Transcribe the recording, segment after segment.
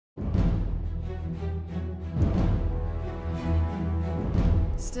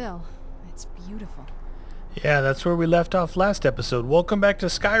Still, it's beautiful. Yeah, that's where we left off last episode. Welcome back to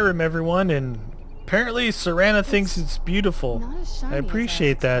Skyrim, everyone, and apparently Serana thinks it's beautiful. Not as shiny I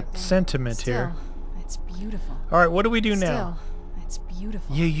appreciate as that sentiment Still, here. it's beautiful. Alright, what do we do now? Still, it's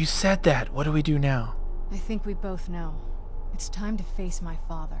beautiful. Yeah, you said that. What do we do now? I think we both know. It's time to face my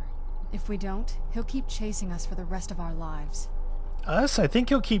father. If we don't, he'll keep chasing us for the rest of our lives. Us? I think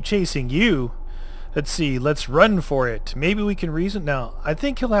he'll keep chasing you. Let's see, let's run for it. Maybe we can reason now. I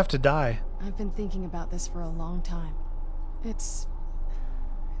think he'll have to die. I've been thinking about this for a long time. It's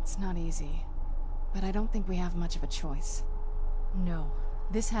not easy, but I don't think we have much of a choice. No,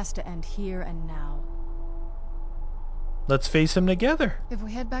 this has to end here and now. Let's face him together. If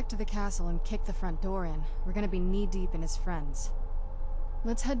we head back to the castle and kick the front door in, we're gonna be knee-deep in his friends.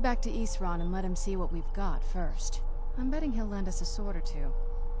 Let's head back to Isran and let him see what we've got first. I'm betting he'll lend us a sword or two.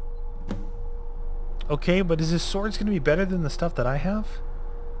 Okay, but is his sword's gonna be better than the stuff that I have?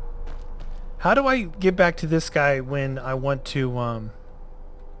 How do I get back to this guy when I want to,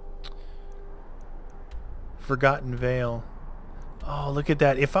 Forgotten Vale? Oh, look at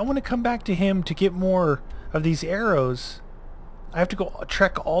that. If I want to come back to him to get more of these arrows, I have to go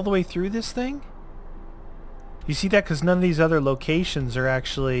trek all the way through this thing? You see that? Because none of these other locations are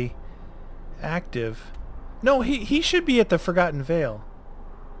actually active. No, he should be at the Forgotten Vale.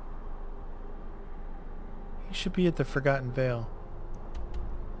 He should be at the Forgotten Vale.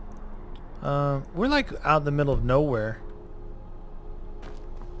 We're like out in the middle of nowhere.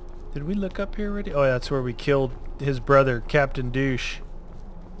 Did we look up here already? Oh, yeah, that's where we killed his brother, Captain Douche.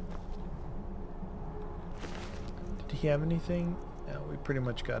 Did he have anything? No, we pretty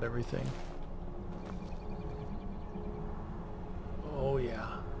much got everything. Oh,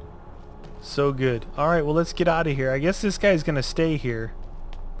 yeah. So good. Alright, well, let's get out of here. I guess this guy's gonna stay here.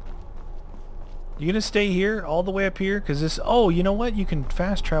 You gonna stay here? All the way up here? Because this... Oh, you know what? You can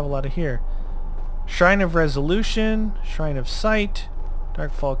fast travel out of here. Shrine of Resolution, Shrine of Sight,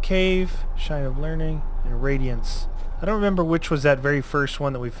 Darkfall Cave, Shrine of Learning, and Radiance. I don't remember which was that very first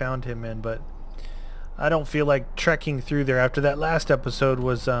one that we found him in, but I don't feel like trekking through there after that last episode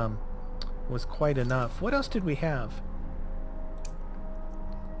was quite enough. What else did we have?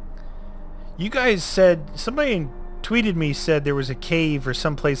 You guys said... Somebody tweeted me, said there was a cave or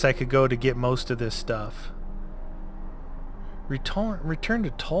someplace I could go to get most of this stuff. Return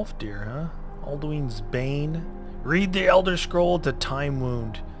to Tolfdir, huh? Alduin's Bane. Read the Elder Scroll to Time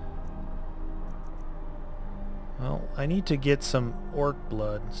Wound. Well, I need to get some orc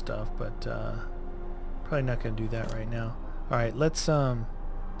blood and stuff, but probably not going to do that right now. Alright, let's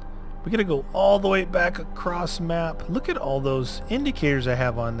we gotta go all the way back across map. Look at all those indicators I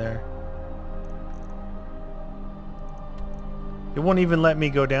have on there. It won't even let me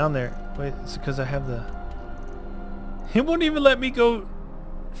go down there. Wait, it's because I have the... It won't even let me go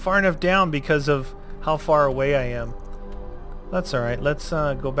far enough down because of how far away I am. That's alright. Let's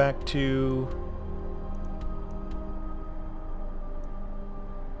go back to...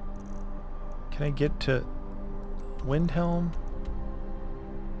 Can I get to Windhelm?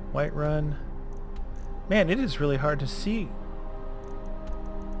 Whiterun? Man, it is really hard to see.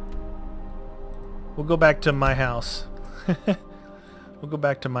 We'll go back to my house. We'll go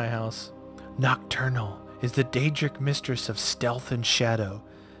back to my house. Nocturnal is the Daedric mistress of stealth and shadow,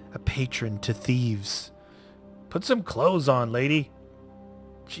 a patron to thieves. Put some clothes on, lady.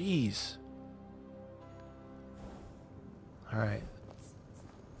 Jeez. Alright.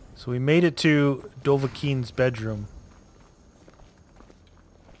 So we made it to Dovahkiin's bedroom.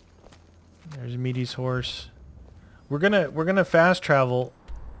 There's Meaty's horse. We're gonna fast travel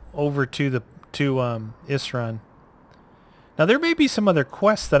over to Isran. Now there may be some other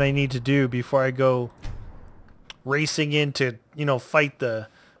quests that I need to do before I go racing in to, you know, fight the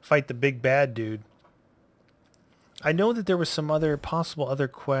big bad dude. I know that there was some other possible other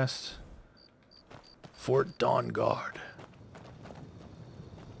quests. Fort Dawnguard.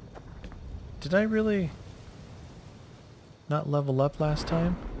 Did I really not level up last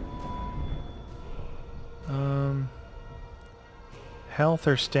time? Health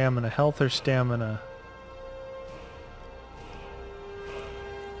or stamina? Health or stamina?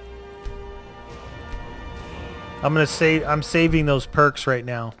 I'm saving those perks right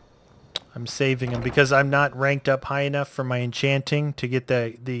now. I'm saving them because I'm not ranked up high enough for my enchanting to get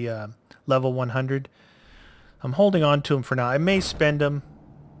the level 100. I'm holding on to them for now. I may spend them.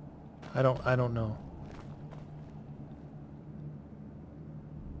 I don't know.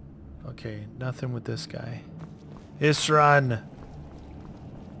 Okay, nothing with this guy. Isran.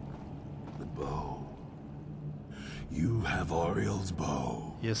 The bow. You have Oriel's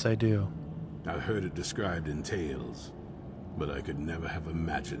bow. Yes, I do. I've heard it described in tales. but I could never have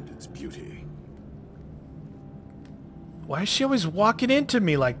imagined its beauty. Why is she always walking into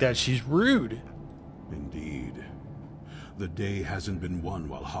me like that? She's rude. Indeed. The day hasn't been won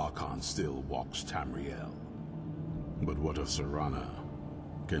while Harkon still walks Tamriel. But what of Serana?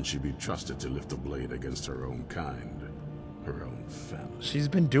 Can she be trusted to lift a blade against her own kind? Her own family? She's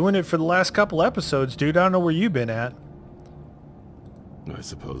been doing it for the last couple episodes, dude. I don't know where you've been at. I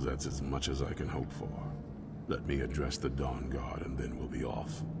suppose that's as much as I can hope for. Let me address the Dawnguard and then we'll be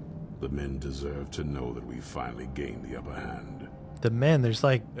off. The men deserve to know that we finally gained the upper hand. The men, there's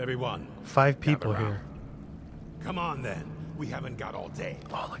like Everyone, 5 people gather here. round. Come on then. We haven't got all day.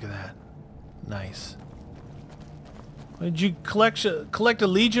 Oh, look at that. Nice. Did you collect a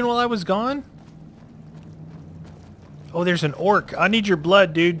legion while I was gone? Oh, there's an orc. I need your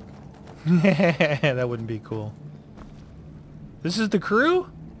blood, dude. That wouldn't be cool. This is the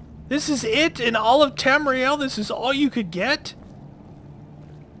crew? This is it in all of Tamriel? This is all you could get?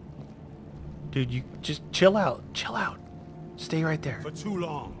 Dude, you just chill out. Chill out. Stay right there. For too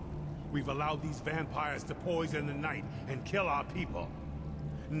long, we've allowed these vampires to poison the night and kill our people.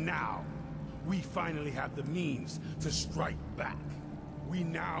 Now, we finally have the means to strike back. We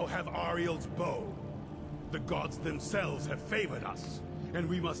now have Ariel's bow. The gods themselves have favored us, and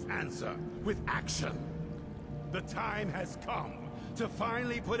we must answer with action. The time has come to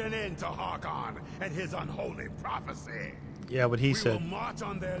finally put an end to Harkon and his unholy prophecy. Yeah, what he said. We will march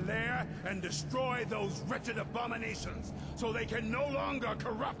on their lair and destroy those wretched abominations so they can no longer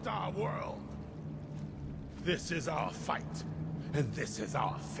corrupt our world. This is our fight, and this is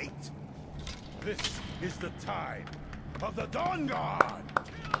our fate. This is the tide of the Dawnguard.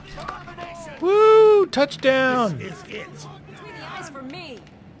 Woo! Touchdown! This is it. Between the eyes for me.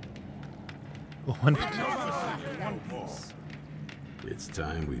 It's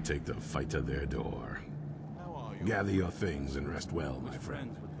time we take the fight to their door. Gather your things and rest well, my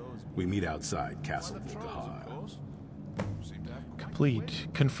friend. We meet outside Castle Dawnguard. Complete.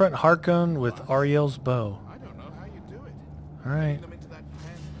 Confront Harkon with Ariel's bow. Alright.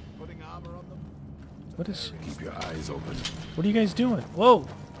 What is... Keep your eyes open. What are you guys doing? Whoa!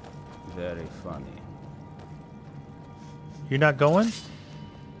 Very funny. You're not going?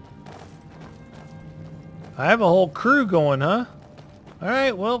 I have a whole crew going, huh?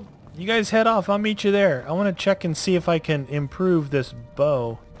 Alright, well, you guys head off. I'll meet you there. I want to check and see if I can improve this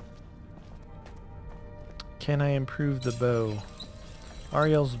bow. Can I improve the bow?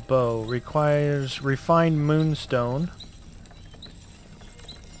 Ariel's bow requires refined moonstone.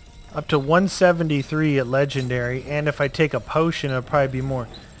 Up to 173 at legendary, and if I take a potion it'll probably be more.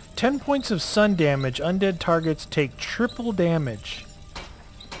 10 points of sun damage. Undead targets take triple damage.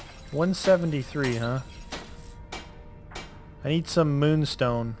 173, huh? I need some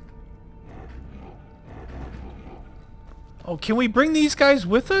moonstone. Oh, can we bring these guys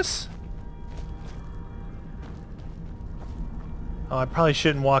with us? Oh, I probably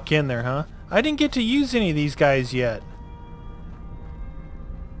shouldn't walk in there, huh? I didn't get to use any of these guys yet.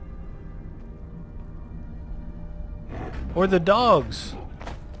 Or the dogs.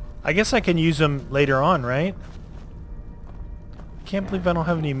 I guess I can use them later on, right? Can't believe I don't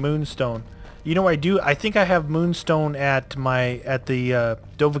have any moonstone. You know what I do? I think I have moonstone at the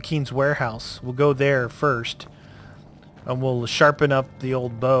Dovahkiin's warehouse. We'll go there first. And we'll sharpen up the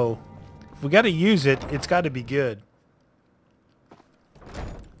old bow. If we got to use it, it's got to be good.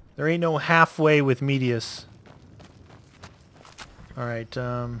 There ain't no halfway with Meatius. Alright,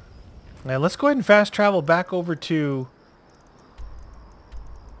 now let's go ahead and fast travel back over to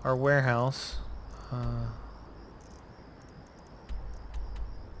our warehouse.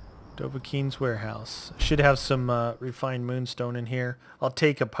 Dovahkiin's warehouse. Should have some refined moonstone in here. I'll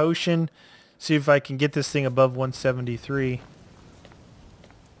take a potion. See if I can get this thing above 173.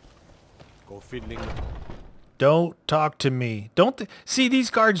 Go fiddling. Don't talk to me. See,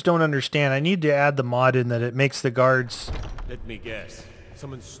 these guards don't understand. I need to add the mod in that it makes the guards... Let me guess.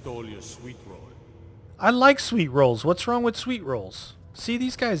 Someone stole your sweet roll. I like sweet rolls. What's wrong with sweet rolls? See,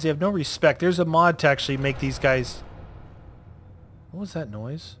 these guys, they have no respect. There's a mod to actually make these guys... What was that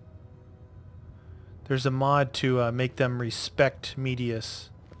noise? There's a mod to make them respect Meatius.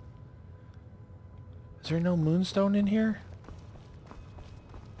 Is there no moonstone in here?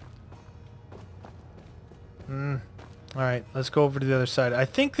 Alright, let's go over to the other side. I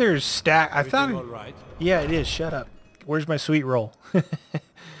think there's I thought... All right. Yeah, it is. Shut up. Where's my sweet roll?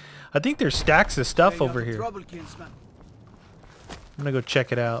 I think there's stacks of stuff over here. I'm gonna go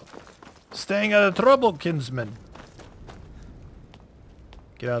check it out. Staying out of trouble, kinsman.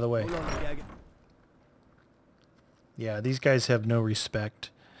 Get out of the way. Yeah, these guys have no respect.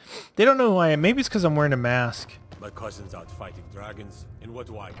 They don't know who I am. Maybe it's because I'm wearing a mask. My cousin's out fighting dragons, and what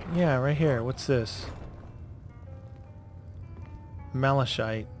do I get? Yeah, right here. What's this?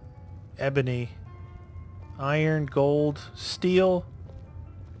 Malachite. Ebony. Iron, gold, steel.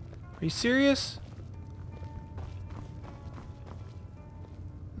 Are you serious?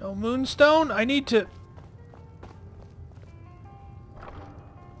 No moonstone? I need to...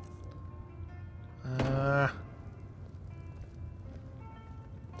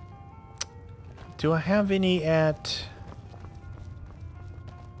 do I have any at...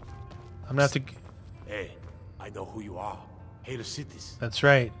 I'm gonna have to... Hey, I know who you are. Hail Cities. That's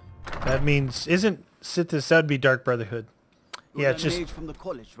right. That means... Isn't Sithis? That'd be Dark Brotherhood. You're Yeah, the it's just... mage from the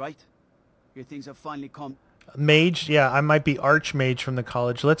college, right? Your things have finally come. Mage? Yeah, I might be Archmage from the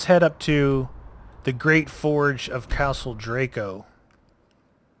college. Let's head up to the Great Forge of Castle Draco.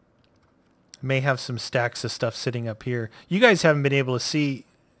 May have some stacks of stuff sitting up here. You guys haven't been able to see...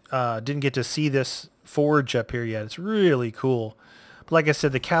 didn't get to see this forge up here yet. It's really cool. But like I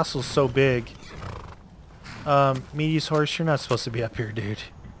said, the castle's so big. Meatius Horse, you're not supposed to be up here, dude.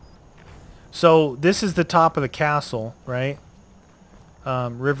 So this is the top of the castle, right?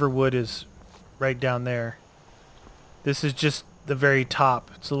 Riverwood is right down there. This is just the very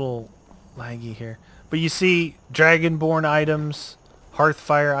top. It's a little laggy here. But you see Dragonborn items,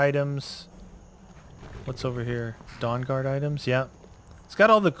 Hearthfire items. What's over here? Dawnguard items, yep. It's got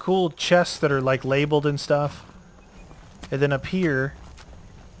all the cool chests that are like labeled and stuff. And then up here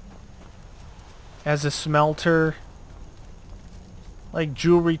has a smelter, like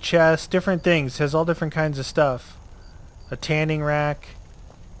jewelry chest, different things. Has all different kinds of stuff. A tanning rack.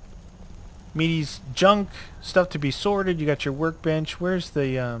 Meaty's junk, stuff to be sorted. You got your workbench. Where's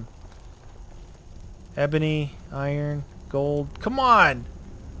the ebony, iron, gold? Come on!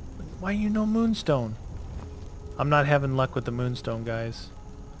 Why you no moonstone? I'm not having luck with the moonstone, guys.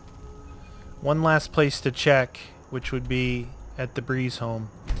 One last place to check, which would be at the Breeze home.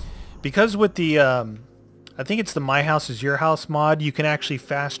 Because with the, I think it's the My House is Your House mod, you can actually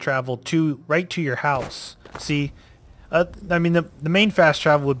fast travel right to your house. See, I mean, the main fast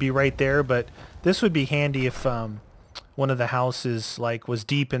travel would be right there, but this would be handy if one of the houses was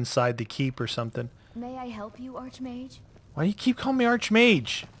deep inside the keep or something. May I help you, Archmage? Why do you keep calling me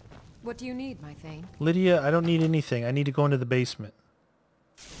Archmage? What do you need, my Thane? Lydia, I don't need anything. I need to go into the basement.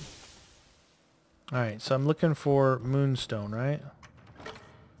 Alright, so I'm looking for moonstone, right?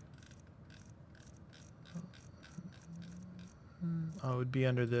 Oh, it would be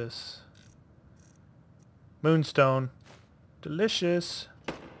under this. Moonstone. Delicious.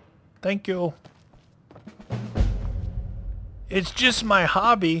 Thank you. It's just my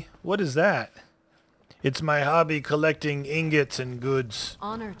hobby. What is that? It's my hobby collecting ingots and goods.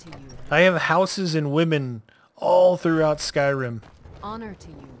 Honor to you. I have houses and women all throughout Skyrim. Honor to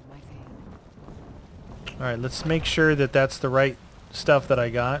you, my Thane. Alright, let's make sure that that's the right stuff that I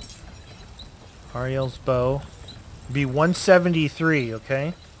got. Ariel's bow. Be 173,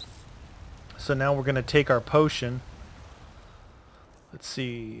 okay? So now we're going to take our potion. Let's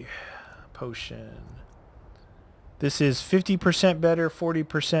see. Potion. This is 50% better,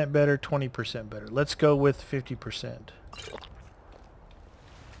 40% better, 20% better. Let's go with 50%.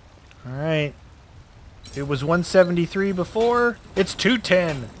 Alright. It was 173 before. It's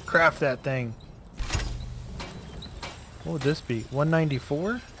 210. Craft that thing. What would this be?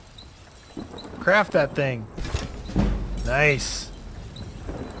 194? Craft that thing. Nice.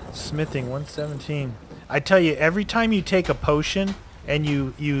 Smithing 117. I tell you, every time you take a potion and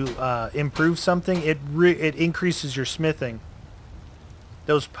you improve something, it increases your smithing.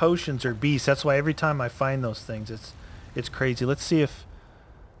 Those potions are beasts. That's why every time I find those things, it's crazy. Let's see if...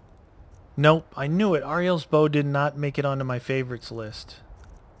 Nope, I knew it. Ariel's bow did not make it onto my favorites list.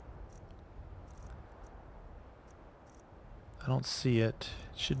 I don't see it.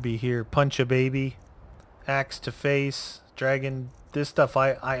 It should be here. Punch a baby. Axe to face. Dragon. This stuff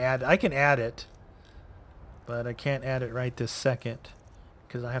I add. I can add it. But I can't add it right this second.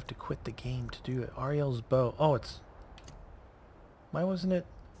 Because I have to quit the game to do it. Ariel's bow. Oh, it's... Why wasn't it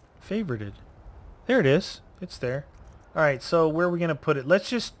favorited? There it is. It's there. Alright, so where are we going to put it? Let's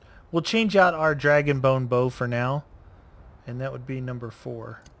just... We'll change out our dragon bone bow for now. And that would be number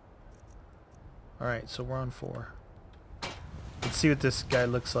 4. Alright, so we're on 4. Let's see what this guy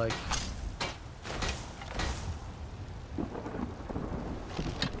looks like.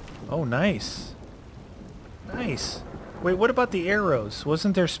 Oh, nice. Nice. Wait, what about the arrows?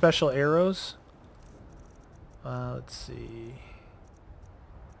 Wasn't there special arrows? Let's see.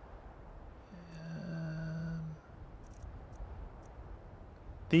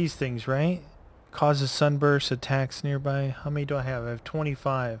 These things, right? Causes sunburst, attacks nearby. How many do I have? I have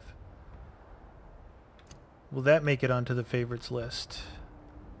 25. Will that make it onto the favorites list?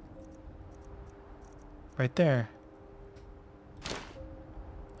 Right there.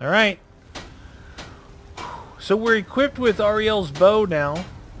 Alright. So we're equipped with Ariel's bow now.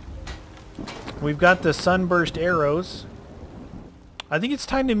 We've got the sunburst arrows. I think it's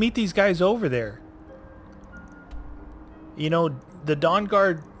time to meet these guys over there. You know, the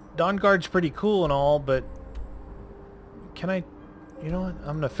Dawnguard's pretty cool and all, but can I... You know what?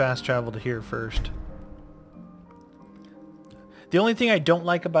 I'm going to fast travel to here first. The only thing I don't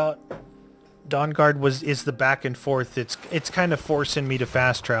like about Dawnguard is the back and forth. It's kind of forcing me to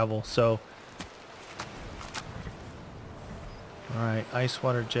fast travel, so... Alright, ice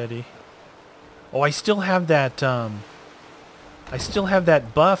water jetty. Oh, I still have that,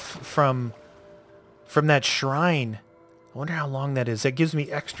 buff from that shrine. I wonder how long that is. That gives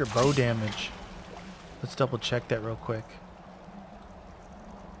me extra bow damage. Let's double check that real quick.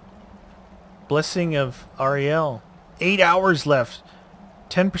 Blessing of Ariel. 8 hours left.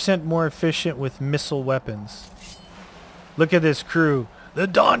 10% more efficient with missile weapons. Look at this crew. The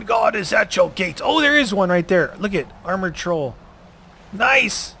Dawnguard is at your gates. Oh, there is one right there. Look at armored troll.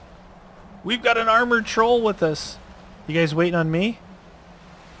 Nice. We've got an armored troll with us. You guys waiting on me?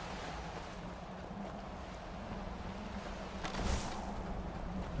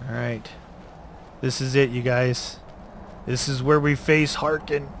 Alright. This is it, you guys. This is where we face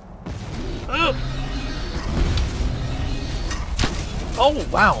Harkon. Oh! Oh,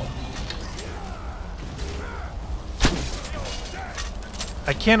 wow.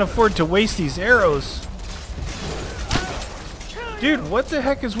 I can't afford to waste these arrows. Dude, what the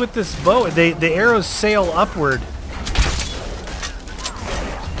heck is with this bow? The arrows sail upward.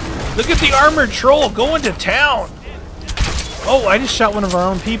 Look at the armored troll going to town. Oh, I just shot one of our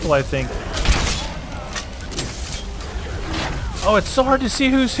own people, I think. Oh, it's so hard to see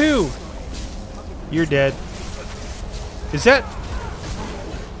who's who. You're dead. Is that...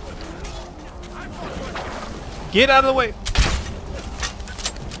 Get out of the way.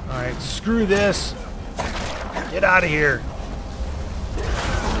 Alright, screw this. Get out of here.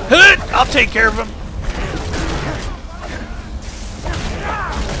 I'll take care of him.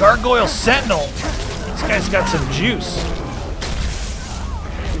 Gargoyle Sentinel. This guy's got some juice.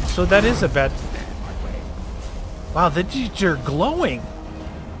 So that is a bad... Wow, these are glowing.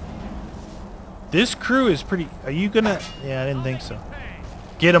 This crew is pretty... Are you gonna... Yeah, I didn't think so.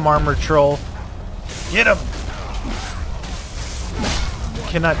 Get him, armor troll. Get him.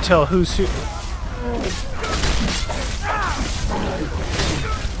 Cannot tell who's who.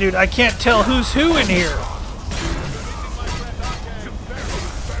 Dude, I can't tell who's who in here.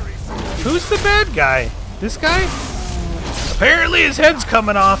 Who's the bad guy? This guy? Apparently his head's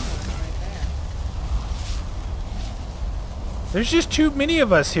coming off. There's just too many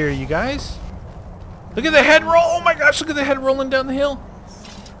of us here, you guys. Look at the head roll. Oh my gosh, look at the head rolling down the hill.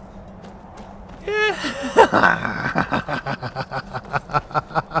 Yeah.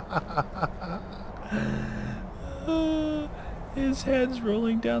 His head's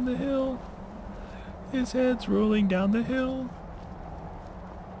rolling down the hill. His head's rolling down the hill.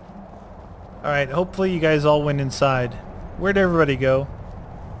 Alright, hopefully you guys all went inside. Where'd everybody go?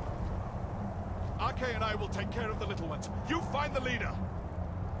 RK and I will take care of the little ones. You find the leader.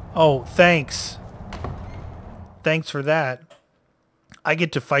 Oh, thanks. Thanks for that. I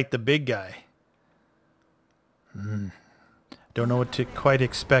get to fight the big guy. Don't know what to quite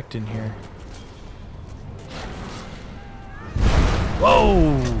expect in here.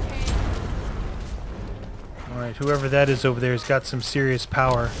 Whoa! Alright, whoever that is over there has got some serious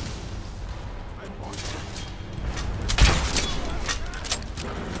power.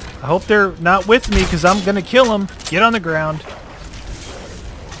 I hope they're not with me because I'm going to kill them. Get on the ground.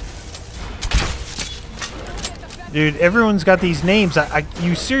 Dude, everyone's got these names.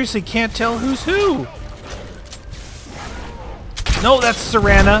 You seriously can't tell who's who. No, that's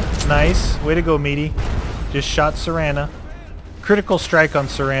Serana. Nice. Way to go, Meaty. Just shot Serana. Critical strike on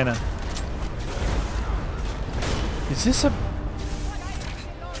Serana. Is this a...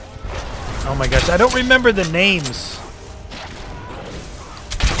 Oh my gosh, I don't remember the names.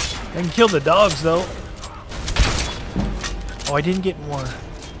 I can kill the dogs, though. Oh, I didn't get more.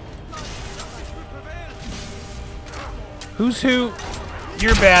 Who's who?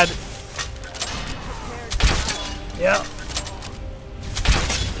 You're bad. Yeah.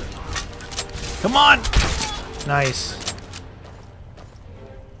 Come on! Nice.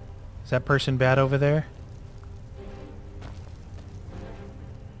 Is that person bad over there?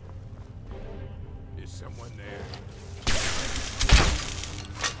 Is someone there?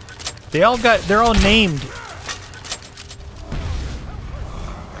 They're all named.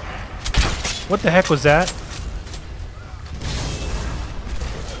 What the heck was that?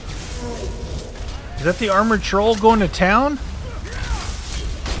 Is that the armored troll going to town?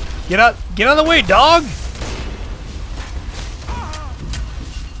 Get out of the way, dog!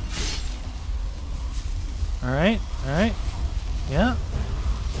 Alright, alright. Yeah.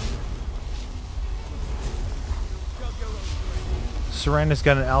 Serana's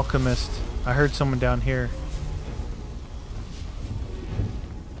got an alchemist. I heard someone down here.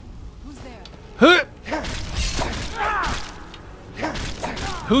 Who's there?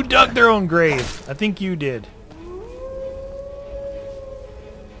 Who dug their own grave? I think you did.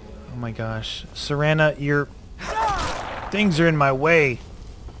 Oh my gosh. Serana, your things are in my way.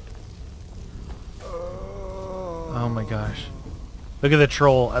 Oh my gosh. Look at the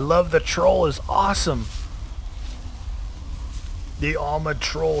troll. I love the troll. Is awesome. The armored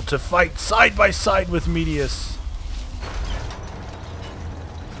troll to fight side by side with Meatius.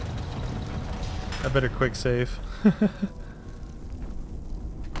 I better quick save.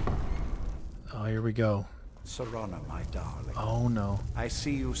 Oh, here we go. Serana, my darling. Oh no. I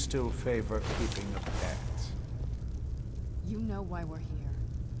see you still favor keeping a pet. You know why we're here.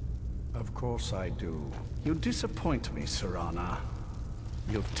 Of course I do. You disappoint me, Serana.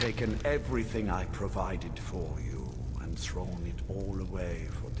 You've taken everything I provided for you and thrown it all away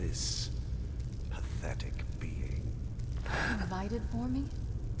for this pathetic being. Provided for me?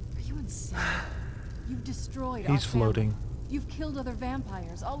 Are you insane? You've destroyed our He's floating. family. You've killed other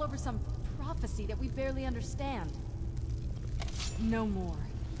vampires all over some prophecy that we barely understand. No more.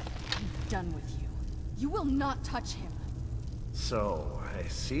 I'm done with you. You will not touch him. So, I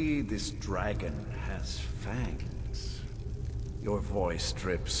see this dragon has fangs. Your voice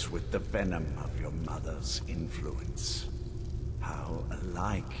drips with the venom of your mother's influence. How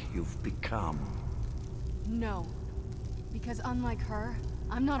alike you've become. No. Because unlike her,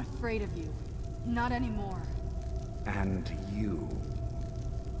 I'm not afraid of you. Not anymore. And you.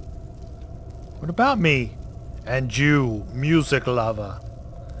 What about me? And you, music lover.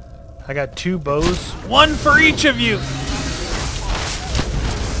 I got 2 bows. 1 for each of you!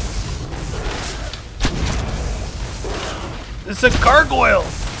 It's a gargoyle!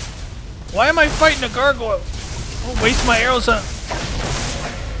 Why am I fighting a gargoyle? Don't waste my arrows on...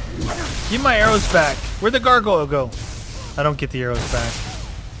 Give my arrows back. Where'd the gargoyle go? I don't get the arrows back.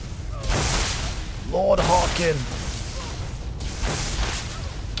 Lord Harkon.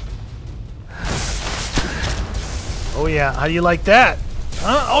 Oh yeah, how do you like that?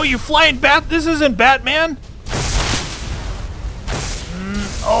 Huh? Oh, you flying bat? This isn't Batman?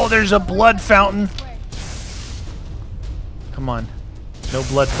 Oh, there's a blood fountain. Come on. No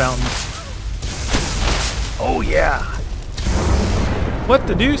blood fountains. Oh yeah. What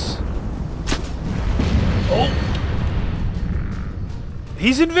the deuce? Oh.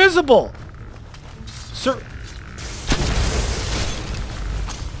 He's invisible. Sir.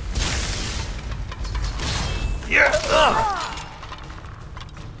 Yeah. Ugh.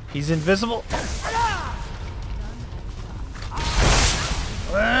 He's invisible.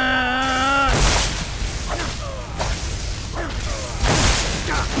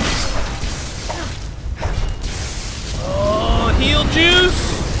 Oh, heal juice.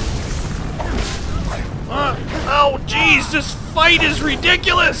 Oh, jeez, this fight is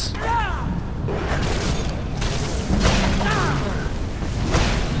ridiculous.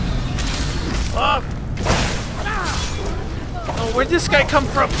 Oh, where'd this guy come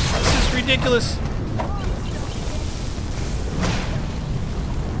from? This is ridiculous.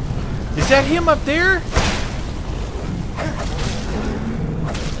 Is that him up there?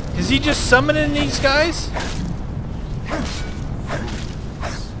 Is he just summoning these guys?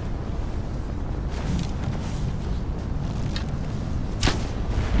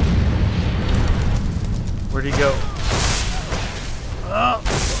 Where'd he go? Oh.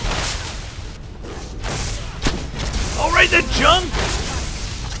 All right, the junk.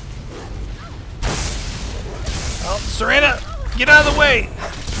 Oh, Serana, get out of the way.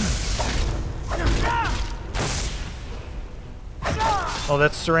 Oh,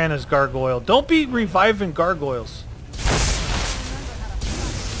 that's Serana's gargoyle. Don't be reviving gargoyles.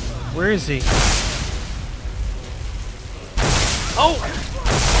 Where is he? Oh!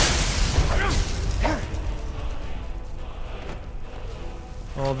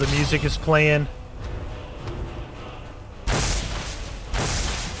 Oh, the music is playing.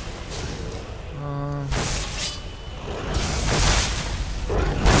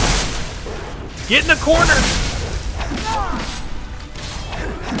 Get in the corner!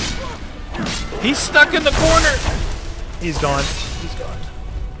 He's stuck in the corner! He's gone. He's gone.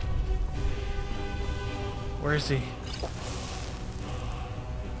 Where is he?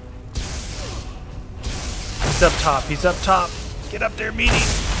 He's up top. He's up top. Get up there, Meaty.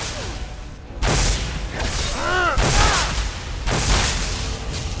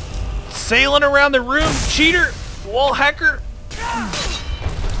 sailing around the room, cheater, wall hacker. Oh,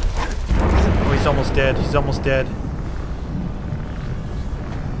 he's almost dead. He's almost dead.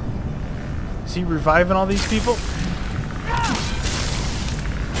 Is he reviving all these people?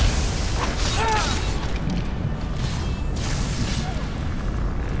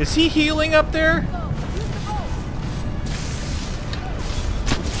 Is he healing up there?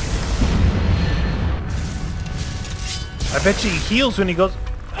 I bet you he heals when he goes...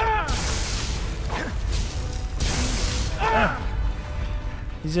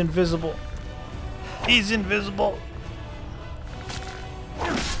 He's invisible. He's invisible.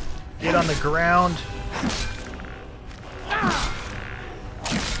 Get on the ground.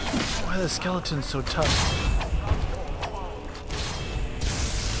 Why are the skeletons so tough?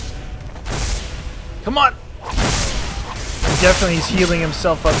 Come on! Definitely he's healing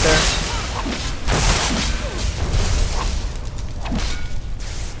himself up there.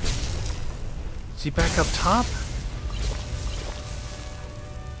 Is he back up top?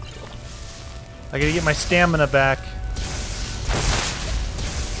 I gotta get my stamina back.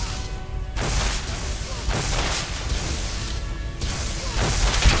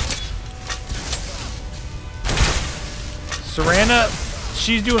 Serana,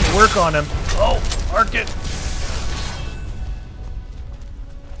 she's doing work on him. Oh, Harkon.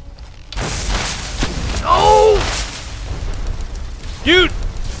 Oh! Dude!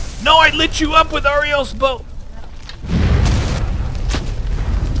 No, I lit you up with Ariel's bow.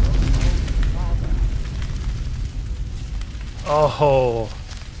 Oh.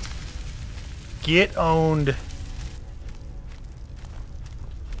 Get owned.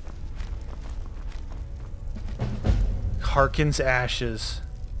 Harkon's ashes.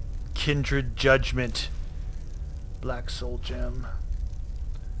 Kindred judgment. Black soul gem.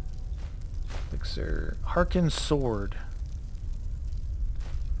 Elixir. Harkon's sword.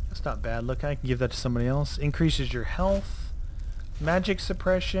 That's not bad. Look, I can give that to somebody else. Increases your health. Magic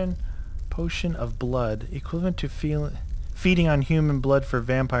suppression. Potion of blood. Equivalent to feeding on human blood for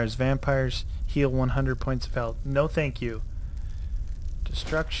vampires. Vampires heal 100 points of health. No thank you.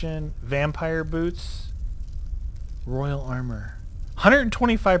 Destruction. Vampire boots. Royal armor.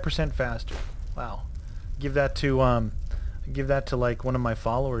 125% faster. Wow. Give that to like one of my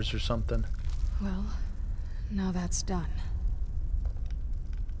followers or something. Well, now that's done.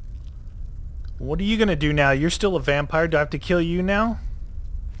 What are you gonna do now? You're still a vampire. Do I have to kill you now?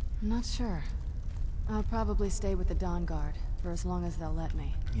 Not sure. I'll probably stay with the Dawnguard for as long as they'll let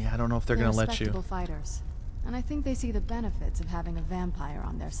me. Yeah, I don't know if they're gonna let you. Respectable fighters, and I think they see the benefits of having a vampire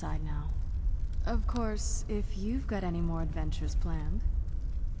on their side now. Of course, if you've got any more adventures planned.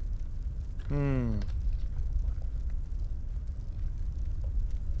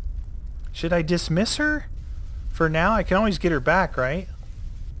 Should I dismiss her? For now, I can always get her back, right?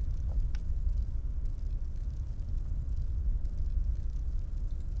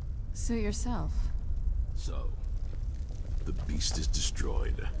 Suit yourself. So, the beast is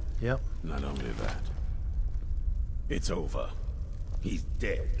destroyed. Yep. Not only that, it's over. He's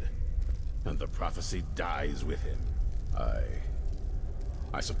dead. And the prophecy dies with him.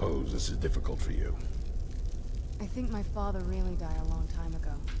 I suppose this is difficult for you. I think my father really died a long time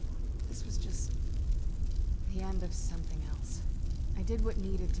ago. This was just the end of something else. I did what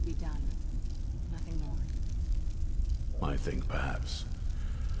needed to be done. Nothing more. I think perhaps.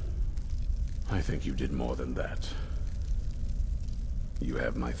 I think you did more than that. You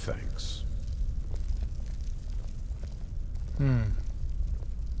have my thanks.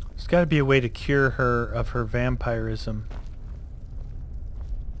 There's got to be a way to cure her of her vampirism.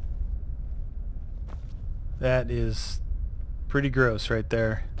 That is pretty gross right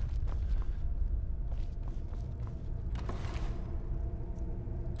there.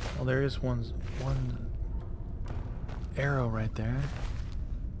 Well, there is one arrow right there.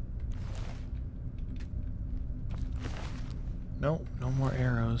 Nope, no more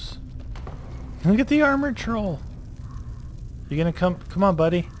arrows. Look at the armored troll. You gonna come on,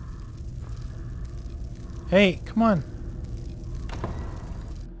 buddy. Hey, come on.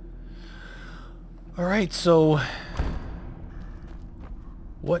 Alright, so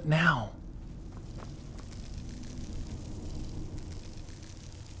what now?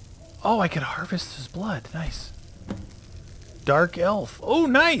 Oh, I could harvest his blood. Nice. Dark elf. Oh,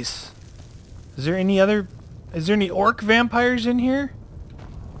 nice. Is there any orc vampires in here?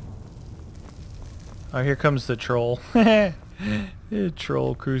 Oh, here comes the troll. The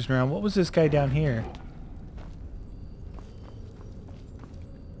troll cruising around. What was this guy down here?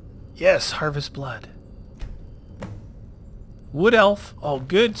 Yes, harvest blood. Wood elf. Oh,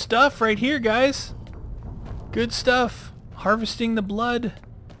 good stuff right here, guys. Good stuff. Harvesting the blood.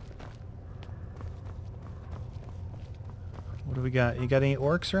 do we got? You got any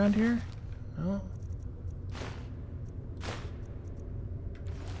orcs around here? No.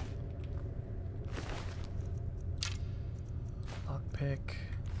 Lockpick.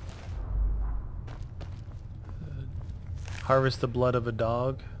 Harvest the blood of a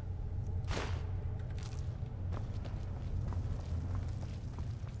dog.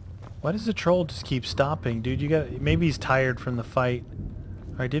 Why does the troll just keep stopping? Dude, you got... Maybe he's tired from the fight.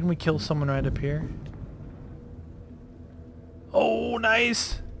 Alright, didn't we kill someone right up here? Oh,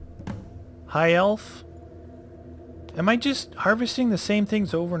 nice! High elf? Am I just harvesting the same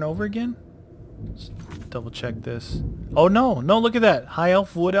things over and over again? Let's double check this. Oh no! No, look at that! High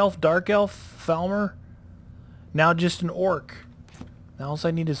elf, wood elf, dark elf, Falmer. Now just an orc. Now all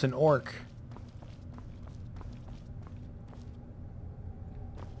I need is an orc.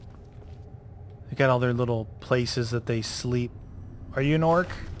 They got all their little places that they sleep. Are you an orc?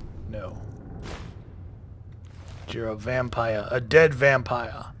 No. You're a vampire. A dead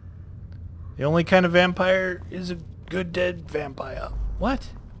vampire. The only kind of vampire is a good dead vampire.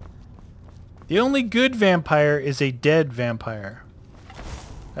 What? The only good vampire is a dead vampire.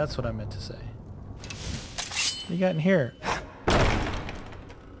 That's what I meant to say. What you got in here?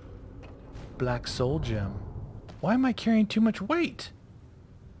 Black soul gem. Why am I carrying too much weight?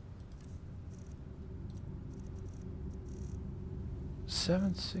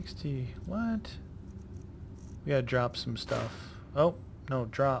 $760. What? We gotta drop some stuff. Oh, no,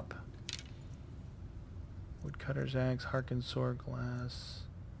 drop. Woodcutter's axe, Harkon sword, glass.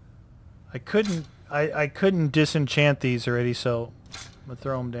 I couldn't disenchant these already, so I'm gonna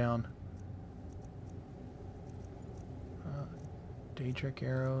throw them down. Daedric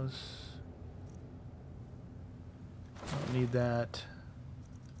arrows. Don't need that.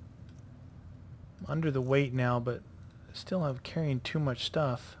 I'm under the weight now, but still I'm carrying too much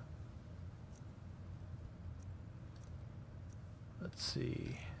stuff. Let's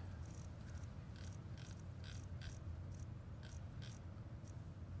see.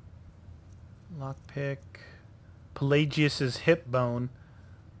 Lockpick. Pelagius's hip bone.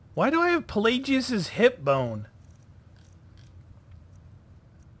 Why do I have Pelagius's hip bone?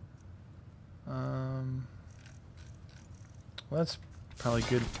 Well, that's probably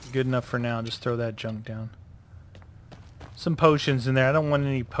good enough for now. Just throw that junk down. Some potions in there. I don't want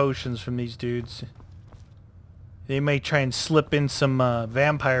any potions from these dudes. They may try and slip in some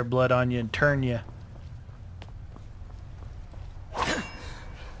vampire blood on you and turn you.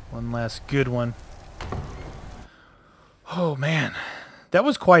 One last good one. Oh man, that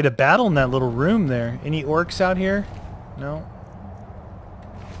was quite a battle in that little room there. Any orcs out here? No.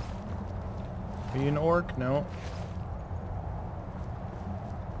 Are you an orc? No.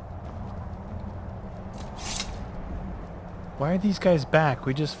 Why are these guys back?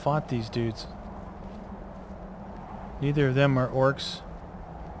 We just fought these dudes. Neither of them are orcs.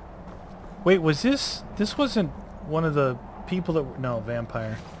 Wait, was this... This wasn't one of the people that... No,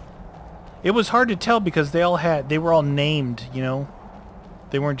 vampire. It was hard to tell because they were all named, you know?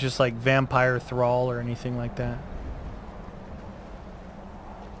 They weren't just like vampire thrall or anything like that.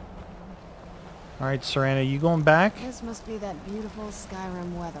 Alright, Serana, you going back? This must be that beautiful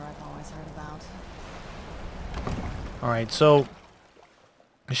Skyrim weather I've always heard about. Alright, so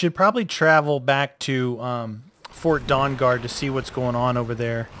I should probably travel back to Fort Dawnguard to see what's going on over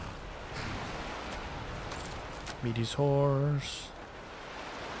there. Meaty's horse.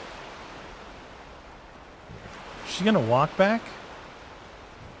 She's gonna walk back?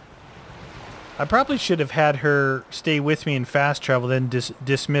 I probably should have had her stay with me and fast travel, then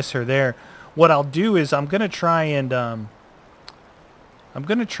dismiss her there. What I'll do is I'm gonna try and I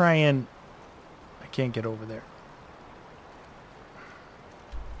can't get over there.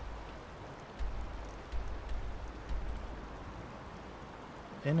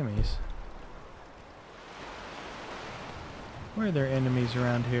 Enemies. Where are there enemies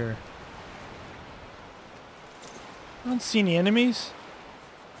around here? I don't see any enemies.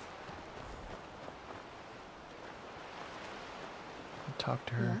 I'll talk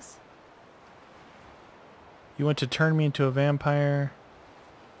to her. Yes? You want to turn me into a vampire?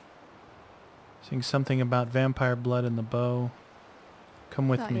 Saying something about vampire blood in the bow. Come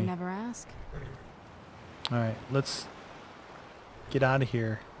with Thought me. you never ask. Alright, let's get out of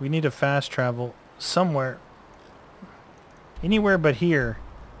here. We need to fast travel somewhere. Anywhere but here.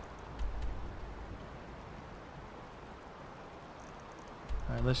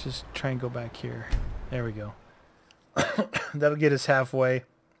 Alright, let's just try and go back here. There we go. That'll get us halfway.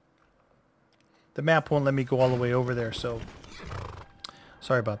 The map won't let me go all the way over there, so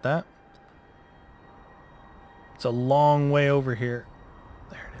sorry about that. It's a long way over here.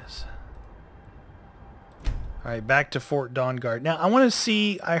 There it is. Alright, back to Fort Dawnguard. Now, I want to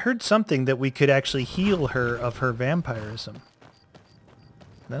see... I heard something that we could actually heal her of her vampirism.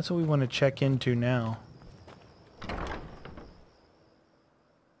 That's what we want to check into now. I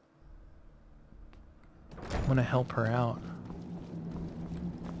want to help her out.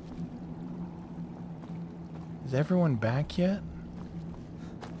 Is everyone back yet?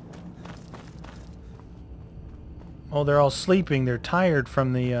 Oh, they're all sleeping. They're tired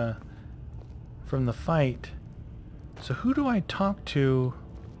from the fight. So who do I talk to?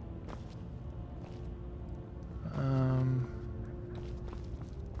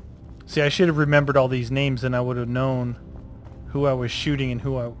 See, I should have remembered all these names, and I would have known who I was shooting and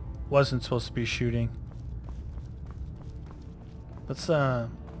who I wasn't supposed to be shooting. Let's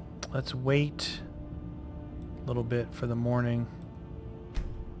wait a little bit for the morning.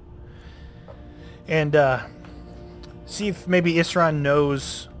 And see if maybe Isran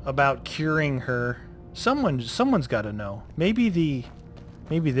knows about curing her. Someone's got to know. Maybe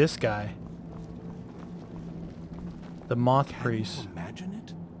this guy. The moth priest. Can you imagine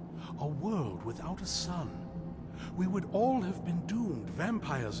it? A world without a sun. We would all have been doomed,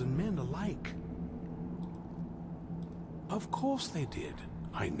 vampires and men alike. Of course they did.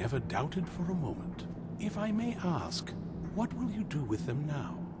 I never doubted for a moment. If I may ask, what will you do with them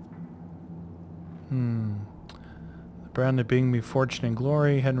now? The brown to bring me fortune and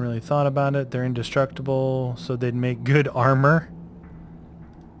glory. Hadn't really thought about it. They're indestructible, so they'd make good armor.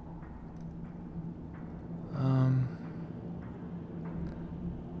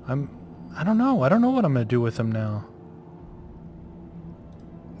 I don't know. I don't know what I'm going to do with them now.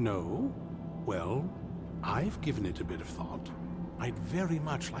 No? Well, I've given it a bit of thought. I'd very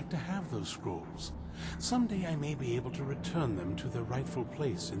much like to have those scrolls. Someday I may be able to return them to their rightful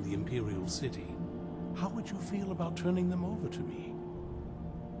place in the Imperial City. How would you feel about turning them over to me?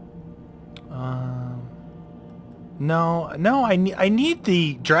 No, I need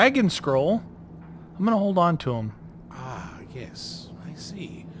the dragon scroll. I'm going to hold on to them. Ah, yes, I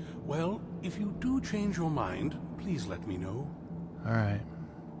see. Well, if you do change your mind, please let me know. Alright.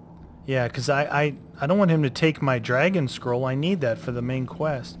 Yeah, because I don't want him to take my dragon scroll. I need that for the main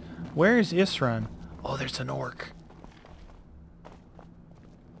quest. Where is Isran? Oh, there's an orc.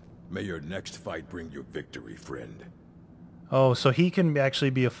 May your next fight bring you victory, friend. Oh, so he can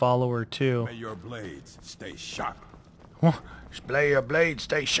actually be a follower too. May your blades stay sharp. May your blades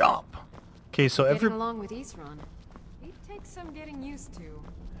stay sharp. Okay, so Getting along with Isran. It takes some getting used to.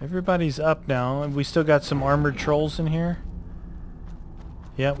 Everybody's up now, and we still got some armored trolls in here.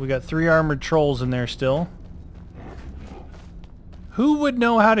 Yeah, we got 3 armored trolls in there still. Who would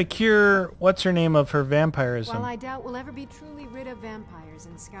know how to cure what's-her-name of her vampirism? While I doubt we'll ever be truly rid of vampires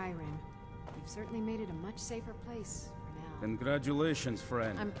in Skyrim, we've certainly made it a much safer place for now. Congratulations,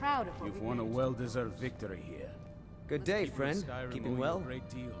 friend. I'm proud of what You've won a well-deserved victory here. Good day, friend. Keeping well?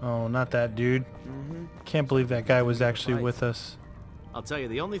 Oh, not that dude. Can't believe that guy was actually with us. I'll tell you,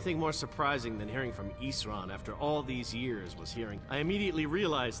 the only thing more surprising than hearing from Isran after all these years was hearing I immediately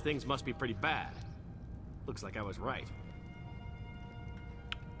realized things must be pretty bad. Looks like I was right.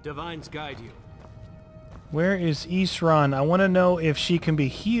 Divines guide you. Where is Isran? I want to know if she can be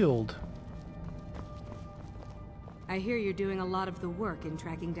healed. I hear you're doing a lot of the work in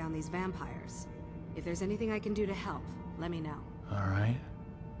tracking down these vampires. If there's anything I can do to help, let me know. Alright.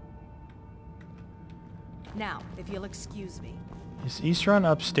 Now, if you'll excuse me. Is Isran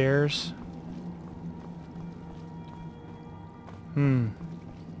upstairs?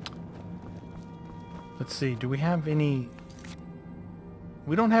 Let's see, do we have any...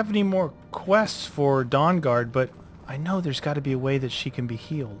 We don't have any more quests for Dawnguard, but I know there's got to be a way that she can be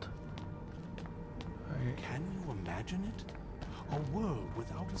healed. Can you imagine it? A world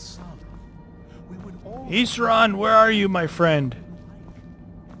without a sun. We would all... Isran, where are you, my friend?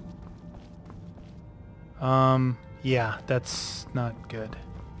 Yeah, that's not good.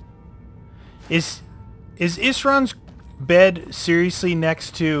 Is Isran's bed seriously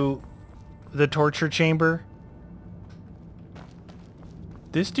next to the torture chamber?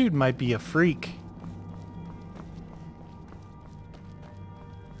 This dude might be a freak.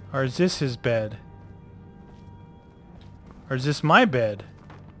 Or is this his bed? Or is this my bed?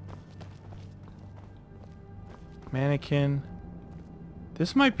 Mannequin.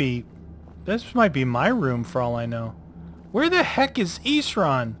 This might be my room for all I know. Where the heck is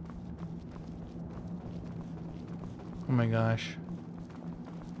Isran? Oh my gosh.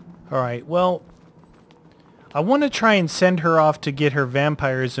 Alright, well, I want to try and send her off to get her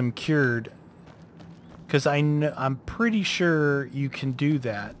vampirism cured. Because I'm pretty sure you can do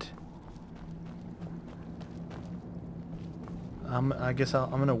that. I guess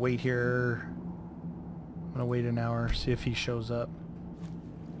I'm going to wait here. I'm gonna wait an hour, see if he shows up.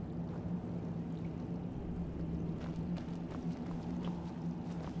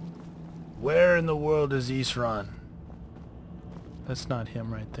 Where in the world is Isran? That's not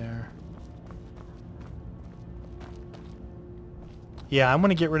him right there. Yeah, I'm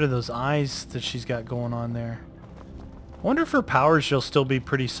gonna get rid of those eyes that she's got going on there. I wonder if her powers she'll still be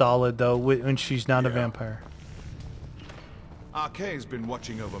pretty solid though when she's not a vampire. Arkay's been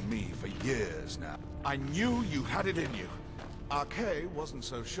watching over me for years now. I knew you had it in you. Arkay wasn't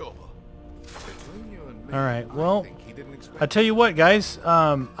so sure. Between you and me, Alright, well, I think he didn't expect I tell you what, guys,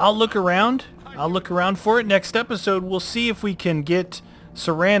 I'll look around. I'll look around for it. Next episode, we'll see if we can get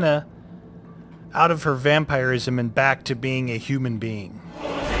Serana out of her vampirism and back to being a human being.